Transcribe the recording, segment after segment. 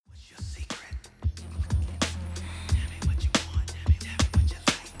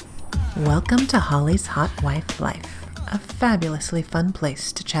Welcome to Holly's Hot Wife Life, a fabulously fun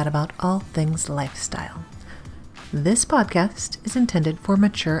place to chat about all things lifestyle. This podcast is intended for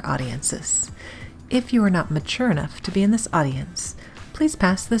mature audiences. If you are not mature enough to be in this audience, please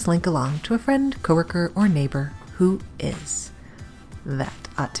pass this link along to a friend, coworker, or neighbor who is. That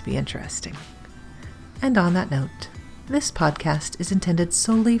ought to be interesting. And on that note, this podcast is intended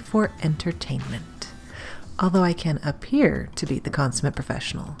solely for entertainment. Although I can appear to be the consummate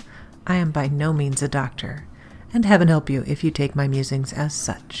professional, I am by no means a doctor, and heaven help you if you take my musings as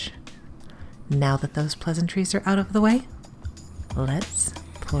such. Now that those pleasantries are out of the way, let's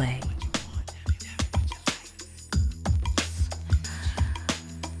play.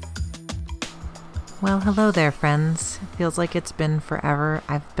 Well, hello there, friends. It feels like it's been forever.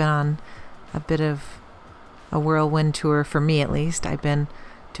 I've been on a bit of a whirlwind tour, for me at least. I've been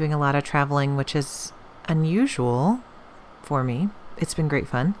doing a lot of traveling, which is unusual for me. It's been great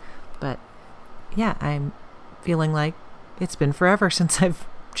fun. But yeah, I'm feeling like it's been forever since I've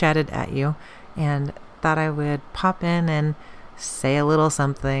chatted at you, and thought I would pop in and say a little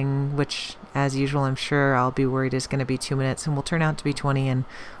something, which as usual I'm sure I'll be worried is going to be 2 minutes and will turn out to be 20, and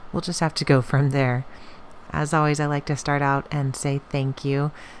we'll just have to go from there. As always, I like to start out and say thank you.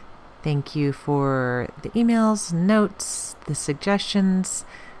 Thank you for the emails, notes, the suggestions,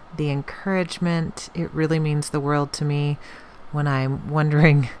 the encouragement. It really means the world to me when I'm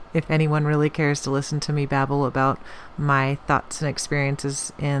wondering if anyone really cares to listen to me babble about my thoughts and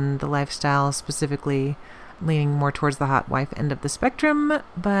experiences in the lifestyle, specifically leaning more towards the hot wife end of the spectrum.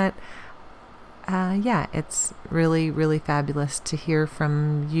 But yeah, it's really, really fabulous to hear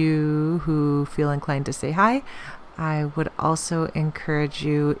from you who feel inclined to say hi. I would also encourage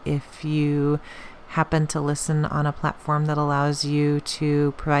you, if you happen to listen on a platform that allows you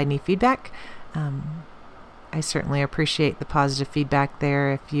to provide any feedback, I certainly appreciate the positive feedback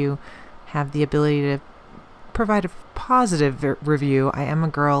there. If you have the ability to provide a positive review, I am a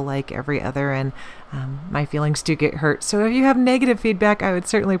girl like every other, and my feelings do get hurt. So if you have negative feedback, I would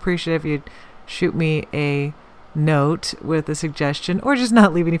certainly appreciate if you'd shoot me a note with a suggestion, or just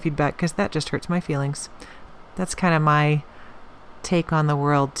not leave any feedback, because that just hurts my feelings. That's kind of my take on the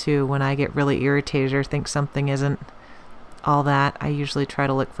world too. When I get really irritated or think something isn't all that, I usually try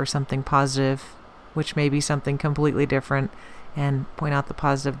to look for something positive, which may be something completely different, and point out the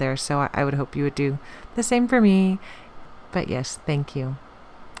positive there. So I would hope you would do the same for me. But yes, thank you.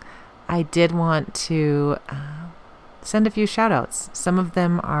 I did want to send a few shout outs. Some of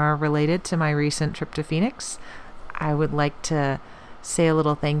them are related to my recent trip to Phoenix. I would like to say a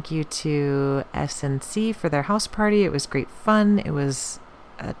little thank you to SNC for their house party. It was great fun. It was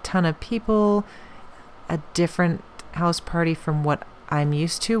a ton of people, a different house party from what I'm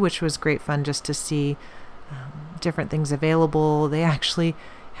used to, which was great fun just to see different things available. They actually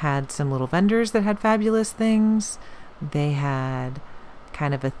had some little vendors that had fabulous things. They had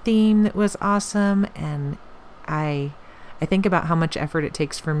kind of a theme that was awesome, and I think about how much effort it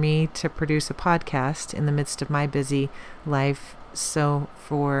takes for me to produce a podcast in the midst of my busy life. So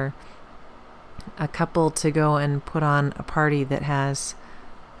for a couple to go and put on a party that has,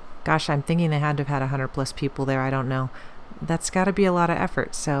 gosh, I'm thinking they had to have had 100 plus people there. I don't know. That's got to be a lot of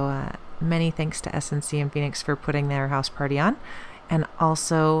effort. So many thanks to SNC in Phoenix for putting their house party on, and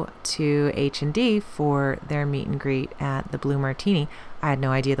also to H&D for their meet and greet at the Blue Martini. I had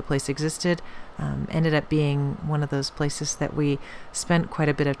no idea the place existed. Ended up being one of those places that we spent quite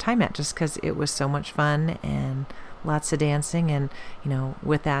a bit of time at, just because it was so much fun and lots of dancing. And, you know,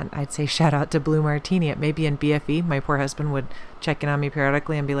 with that, I'd say shout out to Blue Martini. It may be in BFE. My poor husband would check in on me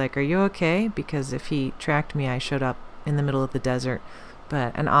periodically and be like, "Are you okay?" Because if he tracked me, I showed up in the middle of the desert.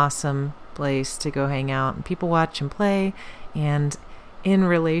 But an awesome place to go hang out and people watch and play. And in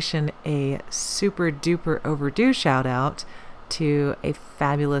relation, a super duper overdue shout out to a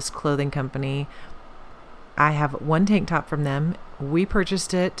fabulous clothing company. I have one tank top from them. We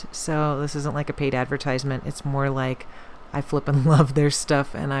purchased it, so this isn't like a paid advertisement. It's more like I flip and love their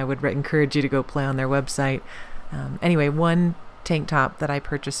stuff, and I would encourage you to go play on their website. Anyway, one tank top that I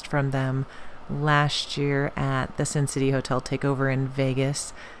purchased from them last year at the Sin City Hotel Takeover in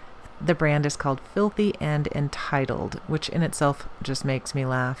Vegas. The brand is called Filthy and Entitled, which in itself just makes me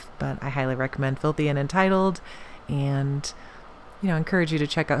laugh, but I highly recommend Filthy and Entitled. And, you know, encourage you to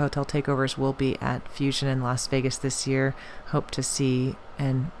check out hotel takeovers. We'll be at Fusion in Las Vegas this year. Hope to see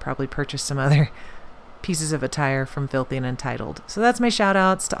and probably purchase some other pieces of attire from Filthy and Entitled. So that's my shout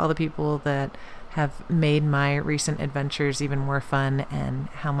outs to all the people that have made my recent adventures even more fun, and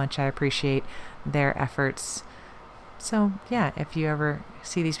how much I appreciate their efforts. So yeah, if you ever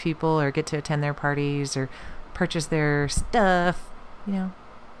see these people or get to attend their parties or purchase their stuff, you know,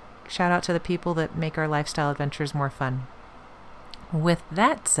 shout out to the people that make our lifestyle adventures more fun. With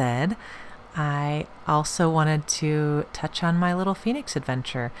that said, I also wanted to touch on my little Phoenix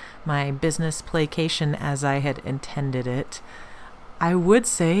adventure, my business playcation as I had intended it. I would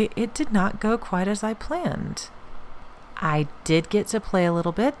say it did not go quite as I planned. I did get to play a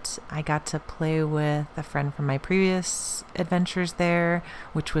little bit. I got to play with a friend from my previous adventures there,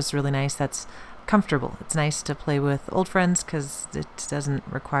 which was really nice. That's comfortable. It's nice to play with old friends because it doesn't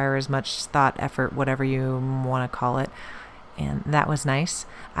require as much thought, effort, whatever you want to call it. And that was nice.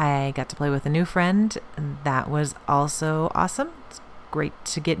 I got to play with a new friend. That was also awesome. It's great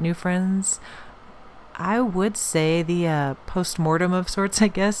to get new friends. I would say the post-mortem of sorts, I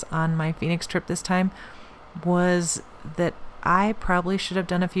guess, on my Phoenix trip this time was that I probably should have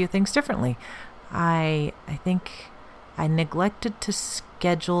done a few things differently. I think I neglected to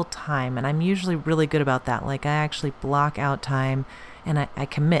schedule time, and I'm usually really good about that. Like, I actually block out time, and I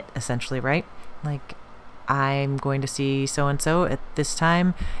commit, essentially, right? Like, I'm going to see so-and-so at this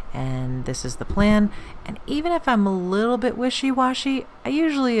time, and this is the plan. And even if I'm a little bit wishy-washy, I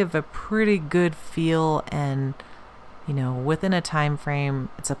usually have a pretty good feel, and, within a time frame,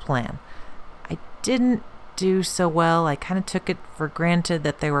 it's a plan. I didn't do so well. I kind of took it for granted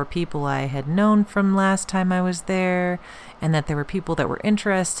that there were people I had known from last time I was there, and that there were people that were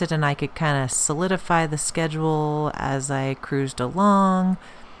interested, and I could kind of solidify the schedule as I cruised along,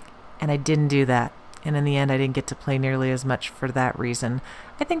 and I didn't do that. And in the end, I didn't get to play nearly as much for that reason.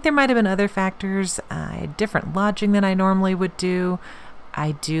 I think there might have been other factors. I had different lodging than I normally would do.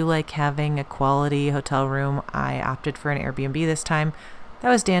 I do like having a quality hotel room. I opted for an Airbnb this time. That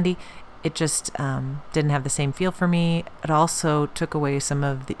was dandy. It just didn't have the same feel for me. It also took away some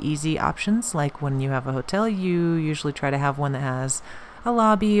of the easy options. Like when you have a hotel, you usually try to have one that has a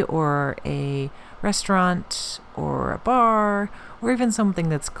lobby or a restaurant or a bar or even something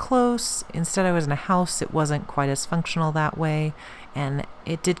that's close. Instead, I was in a house. It wasn't quite as functional that way. And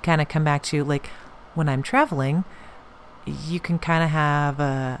it did kind of come back to, like, when I'm traveling, you can kind of have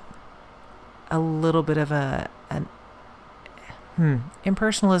a little bit of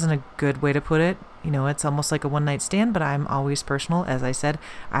impersonal isn't a good way to put it. It's almost like a one-night stand, but I'm always personal. As I said,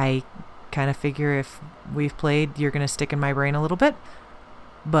 I kind of figure if we've played, you're going to stick in my brain a little bit.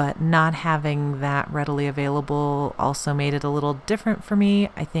 But not having that readily available also made it a little different for me.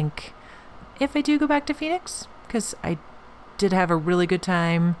 I think if I do go back to Phoenix, because I did have a really good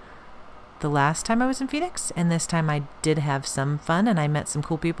time the last time I was in Phoenix, and this time I did have some fun, and I met some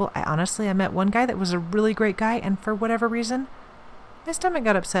cool people. I met one guy that was a really great guy, and for whatever reason, my stomach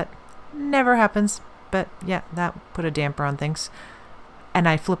got upset. Never happens, but yeah, that put a damper on things. And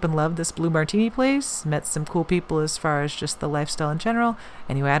I flippin' love this Blue Martini place. Met some cool people as far as just the lifestyle in general.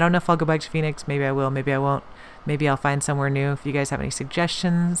 Anyway, I don't know if I'll go back to Phoenix. Maybe I will. Maybe I won't. Maybe I'll find somewhere new. If you guys have any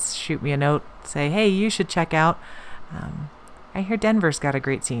suggestions, shoot me a note. Say, hey, you should check out. I hear Denver's got a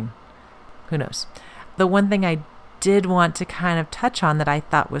great scene. Who knows? The one thing I did want to kind of touch on that I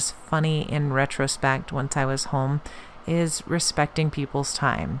thought was funny in retrospect once I was home is respecting people's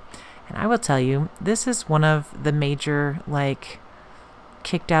time. And I will tell you, this is one of the major,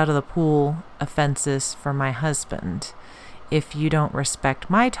 kicked out of the pool offenses for my husband. If you don't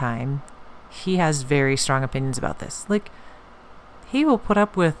respect my time, he has very strong opinions about this. He will put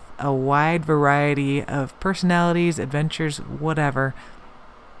up with a wide variety of personalities, adventures, whatever.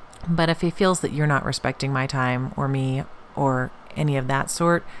 But if he feels that you're not respecting my time or me or any of that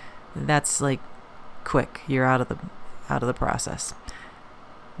sort, that's quick. You're out of the process.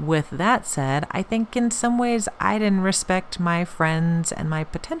 With that said, I think in some ways I didn't respect my friends and my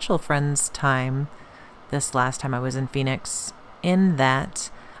potential friends' time this last time I was in Phoenix, in that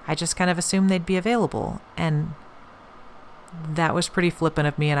I just kind of assumed they'd be available. And that was pretty flippant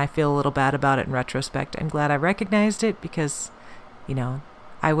of me, and I feel a little bad about it in retrospect. I'm glad I recognized it because,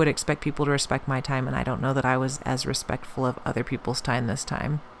 I would expect people to respect my time, and I don't know that I was as respectful of other people's time this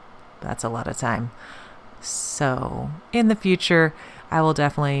time. That's a lot of time. So in the future, I will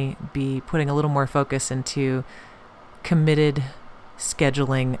definitely be putting a little more focus into committed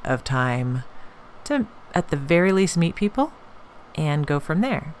scheduling of time to, at the very least, meet people and go from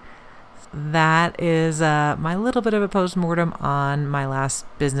there. That is my little bit of a postmortem on my last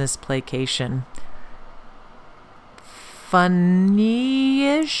business playcation.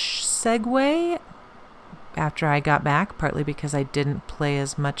 Funny-ish segue after I got back, partly because I didn't play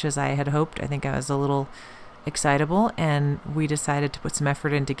as much as I had hoped. I think I was a little excitable, and we decided to put some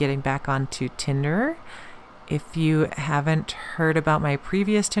effort into getting back onto Tinder. If you haven't heard about my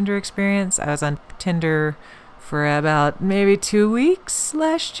previous Tinder experience, I was on Tinder for about maybe 2 weeks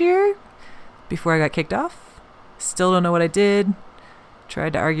last year before I got kicked off. Still don't know what I did.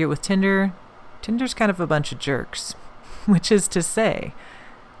 Tried to argue it with Tinder. Tinder's kind of a bunch of jerks. Which is to say,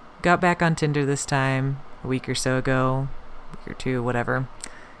 got back on Tinder this time a week or so ago, a week or two, whatever.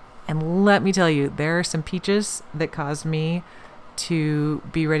 And let me tell you, there are some peaches that caused me to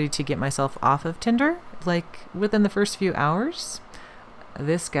be ready to get myself off of Tinder, like within the first few hours.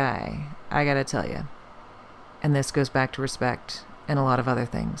 This guy, I gotta tell you, and this goes back to respect and a lot of other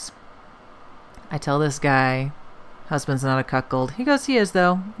things. I tell this guy, husband's not a cuckold. He goes, he is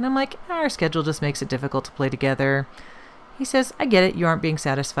though. And I'm like, our schedule just makes it difficult to play together. He says, I get it, you aren't being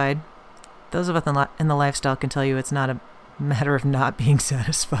satisfied. Those of us in the lifestyle can tell you it's not a matter of not being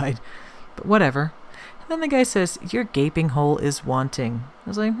satisfied, but whatever. And then the guy says, your gaping hole is wanting. I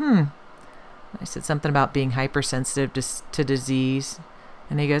was like, I said something about being hypersensitive to disease.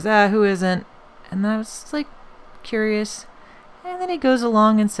 And he goes, who isn't? And I was like, curious. And then he goes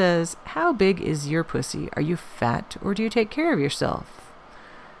along and says, how big is your pussy? Are you fat or do you take care of yourself?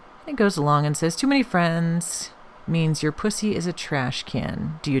 And he goes along and says, too many friends means your pussy is a trash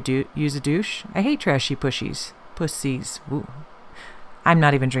can. Do you use a douche? I hate trashy pussies. Ooh. I'm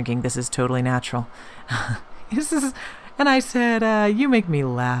not even drinking. This is totally natural. And I said, you make me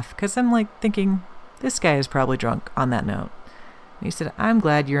laugh, because I'm like thinking, this guy is probably drunk on that note. And he said, I'm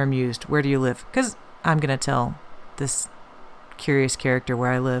glad you're amused. Where do you live? Because I'm going to tell this curious character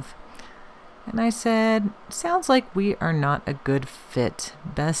where I live. And I said, sounds like we are not a good fit.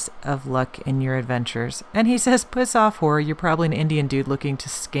 Best of luck in your adventures. And he says, piss off, whore. You're probably an Indian dude looking to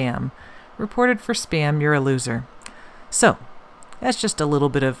scam. Reported for spam. You're a loser. So, that's just a little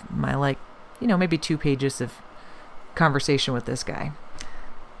bit of my, maybe 2 pages of conversation with this guy.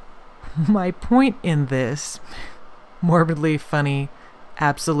 My point in this morbidly funny,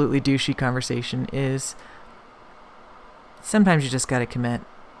 absolutely douchey conversation is sometimes you just gotta commit.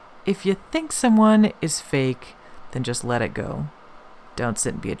 If you think someone is fake, then just let it go. Don't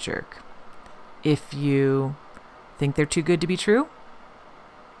sit and be a jerk. If you think they're too good to be true,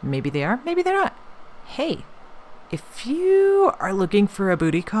 maybe they are, maybe they're not. Hey, if you are looking for a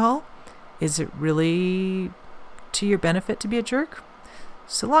booty call, is it really to your benefit to be a jerk?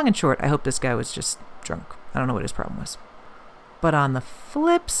 So long and short, I hope this guy was just drunk. I don't know what his problem was. But on the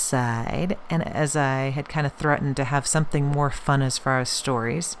flip side, and as I had kind of threatened to have something more fun as far as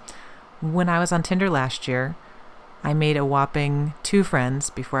stories, when I was on Tinder last year, I made a whopping 2 friends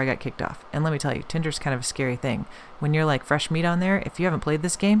before I got kicked off. And let me tell you, Tinder's kind of a scary thing. When you're like fresh meat on there, if you haven't played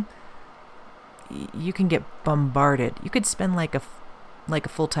this game, you can get bombarded. You could spend like a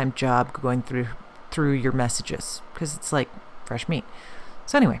full-time job going through your messages because it's like fresh meat.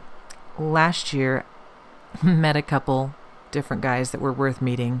 So anyway, last year, met a couple different guys that were worth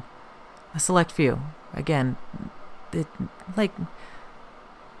meeting. A select few. Again, the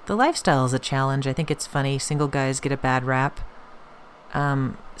lifestyle is a challenge. I think it's funny. Single guys get a bad rap.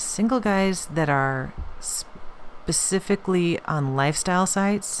 Single guys that are specifically on lifestyle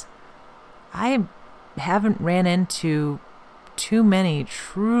sites, I haven't ran into too many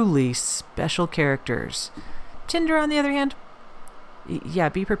truly special characters. Tinder, on the other hand, yeah,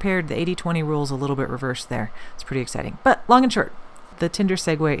 be prepared. The 80-20 rule is a little bit reversed there. It's pretty exciting. But long and short, the Tinder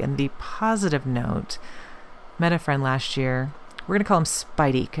segue and the positive note, met a friend last year. We're going to call him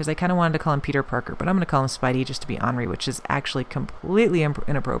Spidey because I kind of wanted to call him Peter Parker, but I'm going to call him Spidey just to be ornery, which is actually completely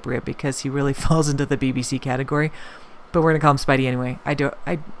inappropriate because he really falls into the BBC category. But we're going to call him Spidey anyway.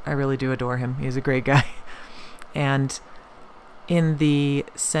 I really do adore him. He's a great guy. And in the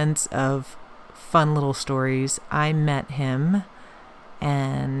sense of fun little stories, I met him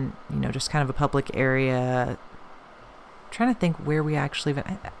and, just kind of a public area. I'm trying to think where we actually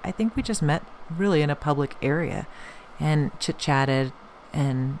even, I think we just met really in a public area and chit-chatted,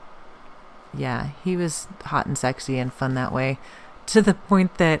 and yeah, he was hot and sexy and fun that way, to the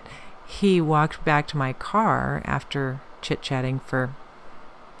point that he walked back to my car after chit-chatting for,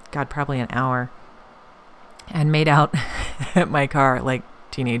 probably an hour, and made out at my car like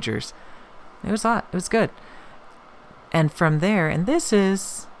teenagers. It was hot. It was good. And from there, and this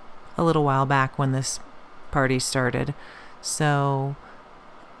is a little while back when this party started, so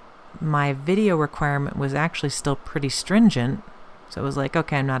my video requirement was actually still pretty stringent. So it was like,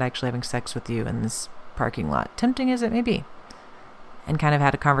 okay, I'm not actually having sex with you in this parking lot. Tempting as it may be. And kind of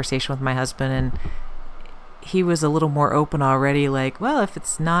had a conversation with my husband, and he was a little more open already, like, well, if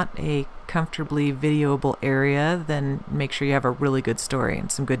it's not a comfortably videoable area, then make sure you have a really good story and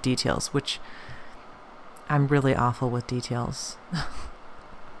some good details, which I'm really awful with details.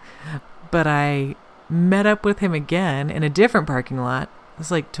 But I met up with him again in a different parking lot. It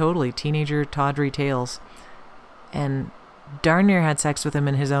was like totally teenager tawdry tales. And darn near had sex with him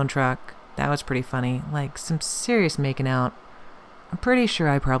in his own truck. That was pretty funny. Like some serious making out. I'm pretty sure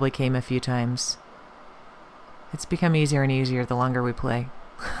I probably came a few times. It's become easier and easier the longer we play.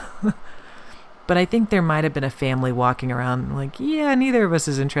 But I think there might have been a family walking around like, yeah, neither of us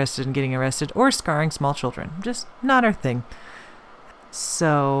is interested in getting arrested or scarring small children. Just not our thing.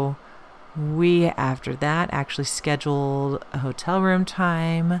 So we, after that, actually scheduled a hotel room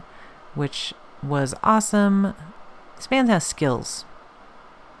time, which was awesome. This man has skills.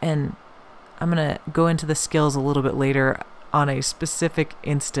 And I'm going to go into the skills a little bit later on a specific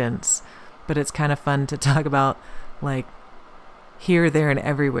instance, but it's kind of fun to talk about, like, here, there, and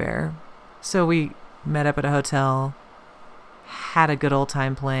everywhere. So we met up at a hotel, had a good old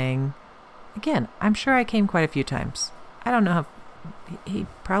time playing. Again, I'm sure I came quite a few times. I don't know how. He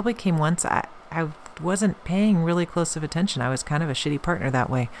probably came once. I wasn't paying really close of attention. I was kind of a shitty partner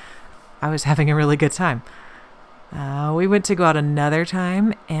that way. I was having a really good time. We went to go out another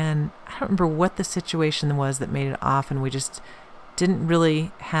time, and I don't remember what the situation was that made it off, and we just didn't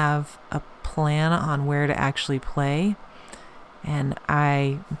really have a plan on where to actually play. And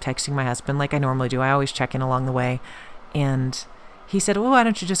I'm texting my husband like I normally do. I always check in along the way. And he said, well, why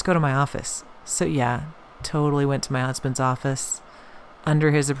don't you just go to my office? So yeah, totally went to my husband's office under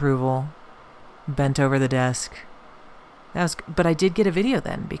his approval, bent over the desk. But I did get a video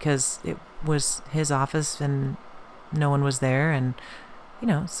then because it was his office and no one was there. And,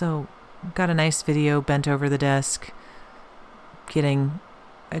 so got a nice video, bent over the desk, getting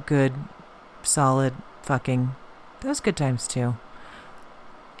a good, solid fucking. Those good times too.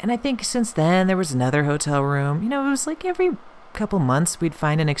 And I think since then there was another hotel room. It was like every couple months we'd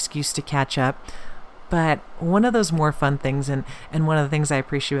find an excuse to catch up. But one of those more fun things, and one of the things I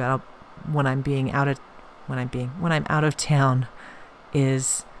appreciate about when I'm out of town,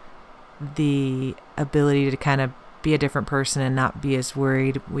 is the ability to kind of be a different person and not be as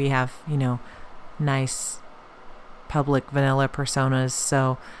worried. We have, nice public vanilla personas.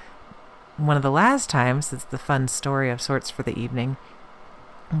 So one of the last times, it's the fun story of sorts for the evening,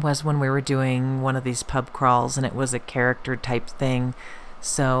 was when we were doing one of these pub crawls, and it was a character type thing.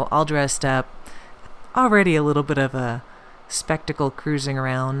 So all dressed up, already a little bit of a spectacle cruising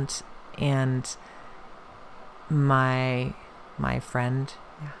around, and my friend,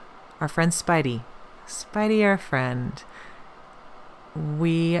 our friend Spidey, our friend,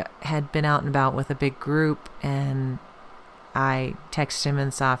 we had been out and about with a big group, and I texted him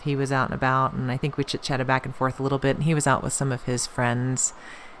and saw if he was out and about, and I think we chit-chatted back and forth a little bit, and he was out with some of his friends,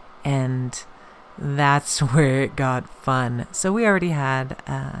 and that's where it got fun. So we already had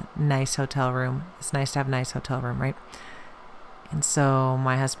a nice hotel room. It's nice to have a nice hotel room, right? And so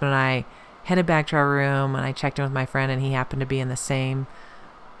my husband and I headed back to our room, and I checked in with my friend, and he happened to be in the same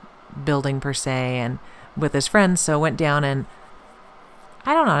building per se, and with his friends, so went down, and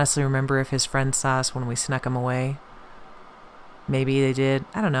I don't honestly remember if his friends saw us when we snuck him away. Maybe they did.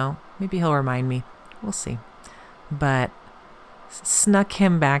 I don't know. Maybe he'll remind me. We'll see. But snuck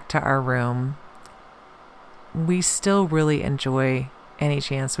him back to our room. We still really enjoy any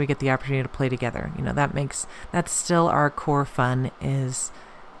chance we get the opportunity to play together. That's still our core fun is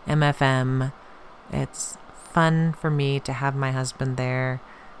MFM. It's fun for me to have my husband there,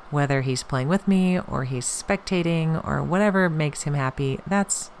 whether he's playing with me or he's spectating or whatever makes him happy.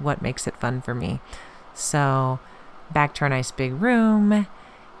 That's what makes it fun for me. So back to our nice big room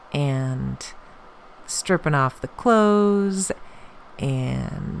and stripping off the clothes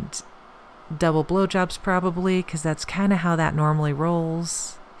and double blowjobs probably, because that's kind of how that normally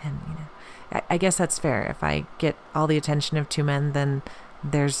rolls. And I guess that's fair. If I get all the attention of two men, then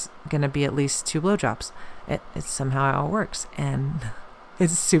there's gonna be at least two blowjobs. It's somehow how it works, and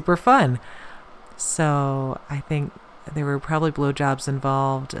it's super fun. So I think there were probably blowjobs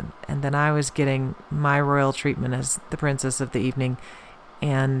involved, and then I was getting my royal treatment as the princess of the evening.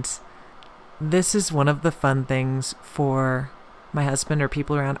 And this is one of the fun things for my husband or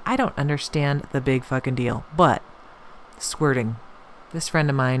people around. I don't understand the big fucking deal, but squirting. This friend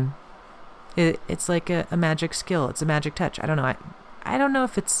of mine, it's like a magic skill. It's a magic touch. I don't know. I don't know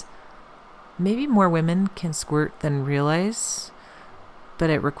if it's, maybe more women can squirt than realize,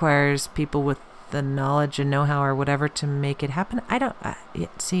 but it requires people with the knowledge and know-how or whatever to make it happen.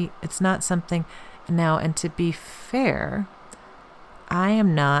 See, it's not something now. And to be fair, I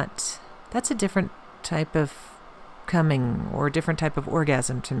am not, that's a different type of coming or a different type of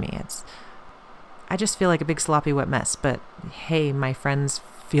orgasm to me. I just feel like a big sloppy wet mess, but hey, my friends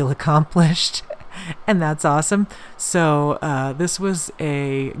feel accomplished and that's awesome. So this was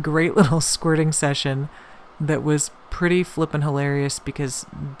a great little squirting session that was pretty flippin' hilarious, because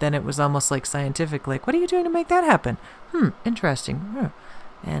then it was almost like scientific, like, what are you doing to make that happen? Interesting.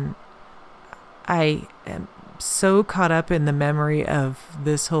 And I am so caught up in the memory of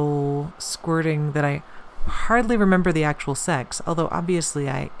this whole squirting that I hardly remember the actual sex, although obviously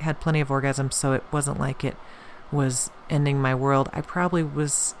I had plenty of orgasms, so it wasn't like it was ending my world. I probably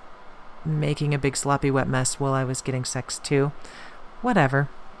was making a big sloppy wet mess while I was getting sex too. Whatever.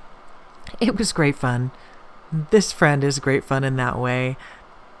 It was great fun. This friend is great fun in that way.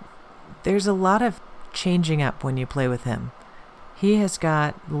 There's a lot of changing up when you play with him. He has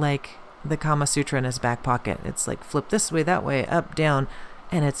got like the Kama Sutra in his back pocket. It's like flip this way, that way, up, down,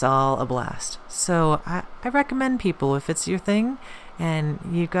 and it's all a blast. So I recommend people, if it's your thing and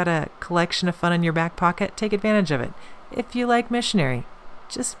you've got a collection of fun in your back pocket, take advantage of it. If you like missionary,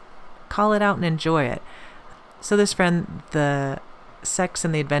 just call it out and enjoy it. So this friend, the sex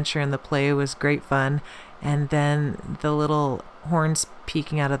and the adventure and the play was great fun. And then the little horns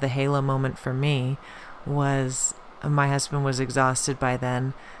peeking out of the halo moment for me was, my husband was exhausted by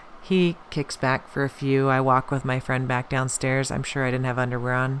then. He kicks back for a few. I walk with my friend back downstairs. I'm sure I didn't have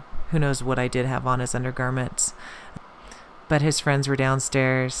underwear on. Who knows what I did have on as undergarments. But his friends were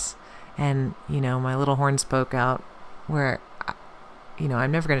downstairs, and, my little horns poke out where,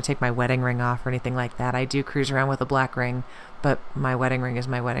 I'm never going to take my wedding ring off or anything like that. I do cruise around with a black ring, but my wedding ring is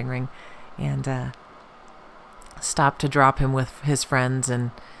my wedding ring. And stopped to drop him with his friends and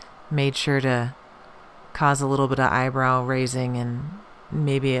made sure to cause a little bit of eyebrow raising and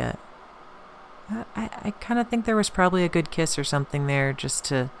maybe I kind of think there was probably a good kiss or something there just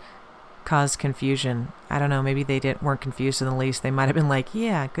to cause confusion. I don't know, maybe they weren't confused in the least. They might have been like,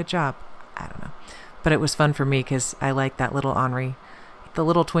 yeah, good job. I don't know. But it was fun for me because I like that little Henri. The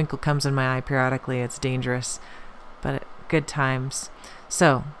little twinkle comes in my eye periodically. It's dangerous, but good times.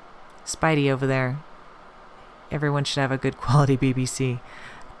 So, Spidey over there. Everyone should have a good quality BBC.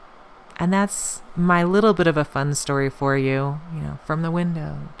 And that's my little bit of a fun story for you. From the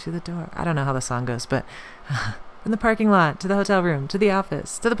window to the door. I don't know how the song goes, but from the parking lot to the hotel room to the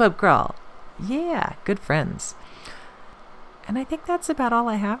office to the pub crawl. Yeah, good friends. And I think that's about all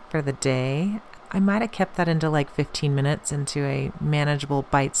I have for the day. I might have kept that into like 15 minutes into a manageable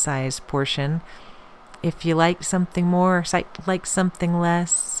bite-sized portion. If you like something more, like something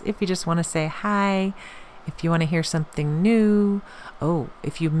less, if you just want to say hi, if you want to hear something new. Oh,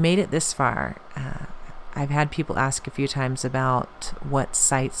 if you made it this far, I've had people ask a few times about what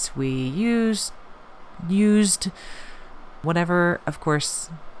sites we used, whatever. Of course,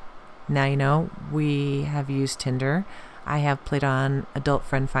 now you know we have used Tinder. I have played on Adult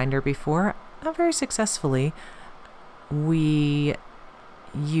Friend Finder before, not very successfully. We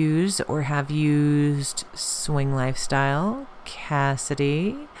use or have used Swing Lifestyle,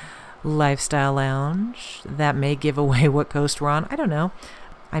 Cassidy, Lifestyle Lounge. That may give away what coast we're on. I don't know.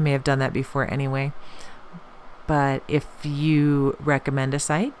 I may have done that before anyway. But if you recommend a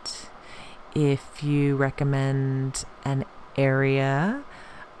site, if you recommend an area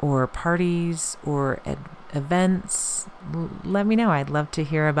or parties or events, let me know. I'd love to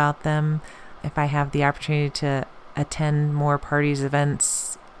hear about them. If I have the opportunity to attend more parties,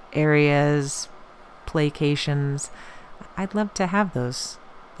 events, areas, playcations, I'd love to have those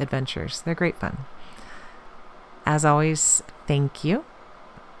adventures. They're great fun. As always, thank you.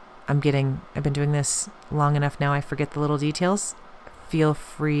 I've been doing this long enough now, I forget the little details. Feel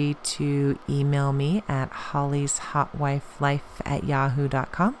free to email me at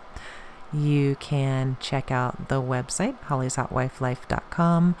hollysHotWifeLife@yahoo.com. You can check out the website,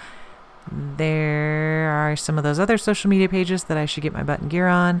 hollysHotWifeLife.com. There are some of those other social media pages that I should get my butt in gear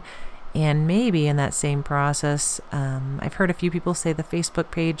on. And maybe in that same process, I've heard a few people say the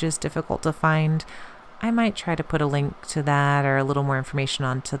Facebook page is difficult to find. I might try to put a link to that or a little more information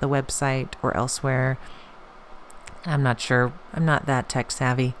onto the website or elsewhere. I'm not sure. I'm not that tech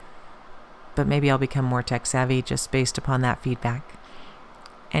savvy. But maybe I'll become more tech savvy just based upon that feedback.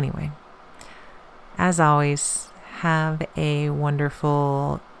 Anyway, as always, have a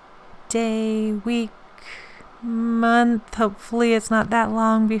wonderful day, week, month. Hopefully it's not that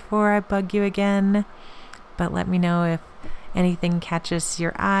long before I bug you again, but let me know if anything catches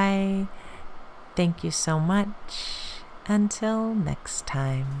your eye. Thank you so much. Until next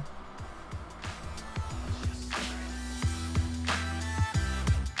time.